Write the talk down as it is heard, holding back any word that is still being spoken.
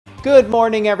Good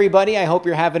morning, everybody. I hope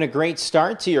you're having a great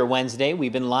start to your Wednesday.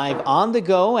 We've been live on the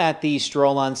go at the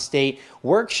Stroll on State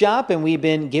workshop, and we've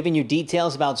been giving you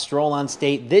details about Stroll on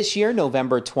State this year,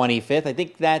 November 25th. I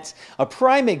think that's a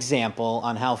prime example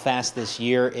on how fast this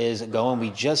year is going.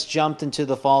 We just jumped into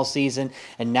the fall season,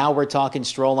 and now we're talking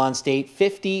Stroll on State,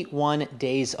 51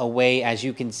 days away. As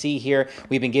you can see here,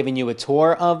 we've been giving you a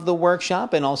tour of the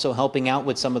workshop and also helping out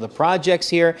with some of the projects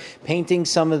here, painting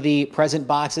some of the present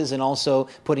boxes and also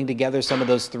putting together some of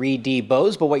those 3D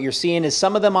bows. But what you're seeing is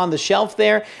some of them on the shelf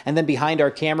there, and then behind our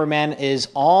cameraman is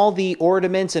all the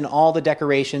ornaments and all the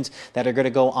decorations that are going to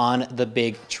go on the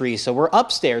big tree. So we're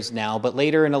upstairs now, but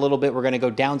later in a little bit we're going to go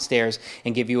downstairs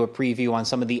and give you a preview on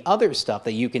some of the other stuff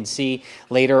that you can see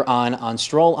later on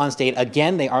Stroll on State.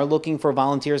 Again, they are looking for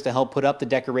volunteers to help put up the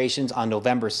decorations on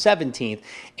November 17th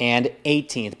and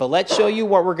 18th. But let's show you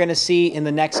what we're going to see in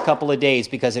the next couple of days,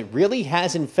 because it really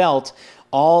hasn't felt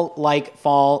all like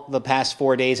fall the past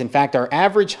 4 days. In fact, our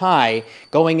average high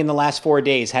going in the last 4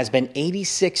 days has been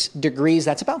 86 degrees.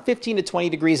 That's about 15 to 20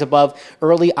 degrees above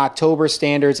early October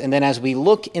standards. And then as we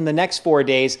look in the next 4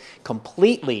 days,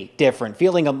 completely different,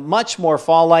 feeling a much more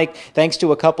fall-like. Thanks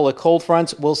to a couple of cold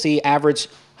fronts, we'll see average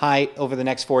high over the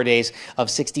next 4 days of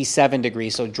 67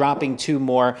 degrees, so dropping 2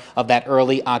 more of that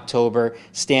early October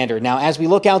standard. Now, as we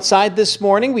look outside this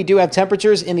morning, we do have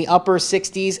temperatures in the upper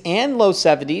 60s and low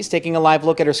 70s. Taking a live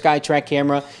look at our SkyTrack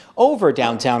camera over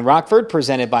downtown Rockford,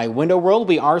 presented by Window World.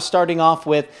 We are starting off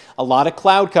with a lot of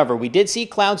cloud cover. We did see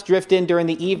clouds drift in during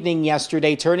the evening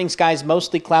yesterday, turning skies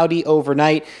mostly cloudy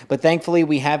overnight, but thankfully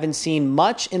we haven't seen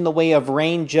much in the way of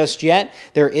rain just yet.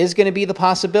 There is going to be the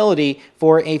possibility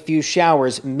for a few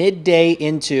showers midday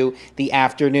into the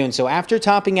afternoon. So after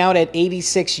topping out at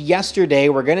 86 yesterday,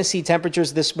 we're going to see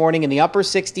temperatures this morning in the upper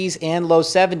 60s and low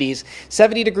 70s.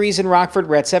 70 degrees in Rockford.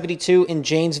 We're at 72 in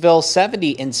Janesville,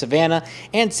 70 in Savannah,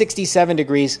 and 67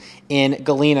 degrees in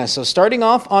Galena. So starting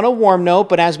off on a warm note,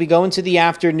 but as we go into the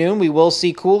afternoon, we will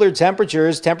see cooler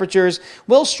temperatures. Temperatures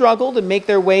will struggle to make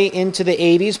their way into the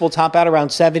 80s. We'll top out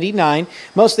around 79.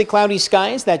 Mostly cloudy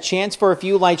skies. That chance for a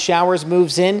few light showers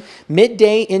moves in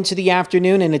midday into the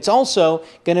afternoon, and it's also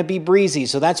going to be breezy.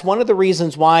 So that's one of the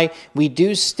reasons why we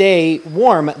do stay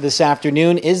warm this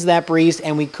afternoon, is that breeze,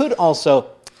 and we could also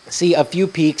see a few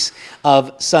peaks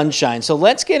of sunshine. So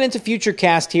let's get into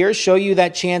Futurecast here, show you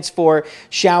that chance for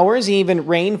showers, even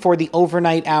rain for the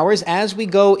overnight hours. As we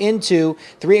go into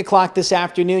 3 o'clock this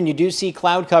afternoon, you do see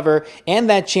cloud cover and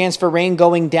that chance for rain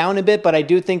going down a bit, but I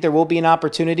do think there will be an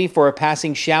opportunity for a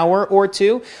passing shower or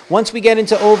two. Once we get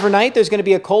into overnight, there's going to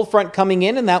be a cold front coming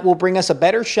in, and that will bring us a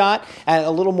better shot at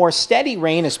a little more steady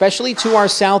rain, especially to our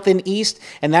south and east,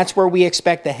 and that's where we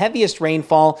expect the heaviest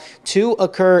rainfall to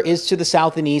occur, is to the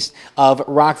south and east of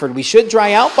Rockford. We should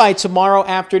dry out by tomorrow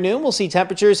afternoon. We'll see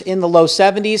temperatures in the low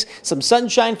 70s, some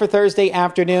sunshine for Thursday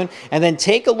afternoon, and then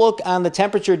take a look on the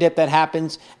temperature dip that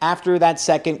happens after that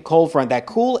second cold front. That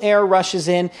cool air rushes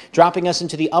in, dropping us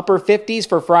into the upper 50s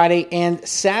for Friday and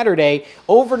Saturday.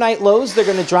 Overnight lows, they're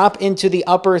going to drop into the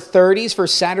upper 30s for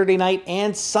Saturday night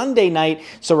and Sunday night.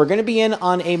 So we're going to be in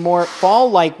on a more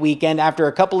fall-like weekend after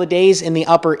a couple of days in the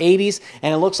upper 80s,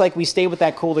 and it looks like we stay with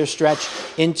that cooler stretch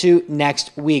into next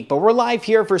week. But we're live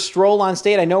here for Stroll on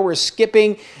State. I know we're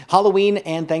skipping Halloween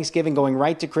and Thanksgiving, going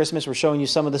right to Christmas. We're showing you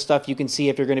some of the stuff you can see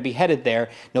if you're going to be headed there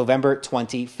November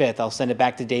 25th. I'll send it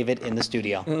back to David in the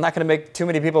studio. I'm not going to make too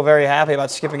many people very happy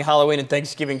about skipping Halloween and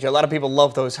Thanksgiving. A lot of people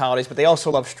love those holidays, but they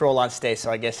also love Stroll on State,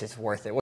 so I guess it's worth it.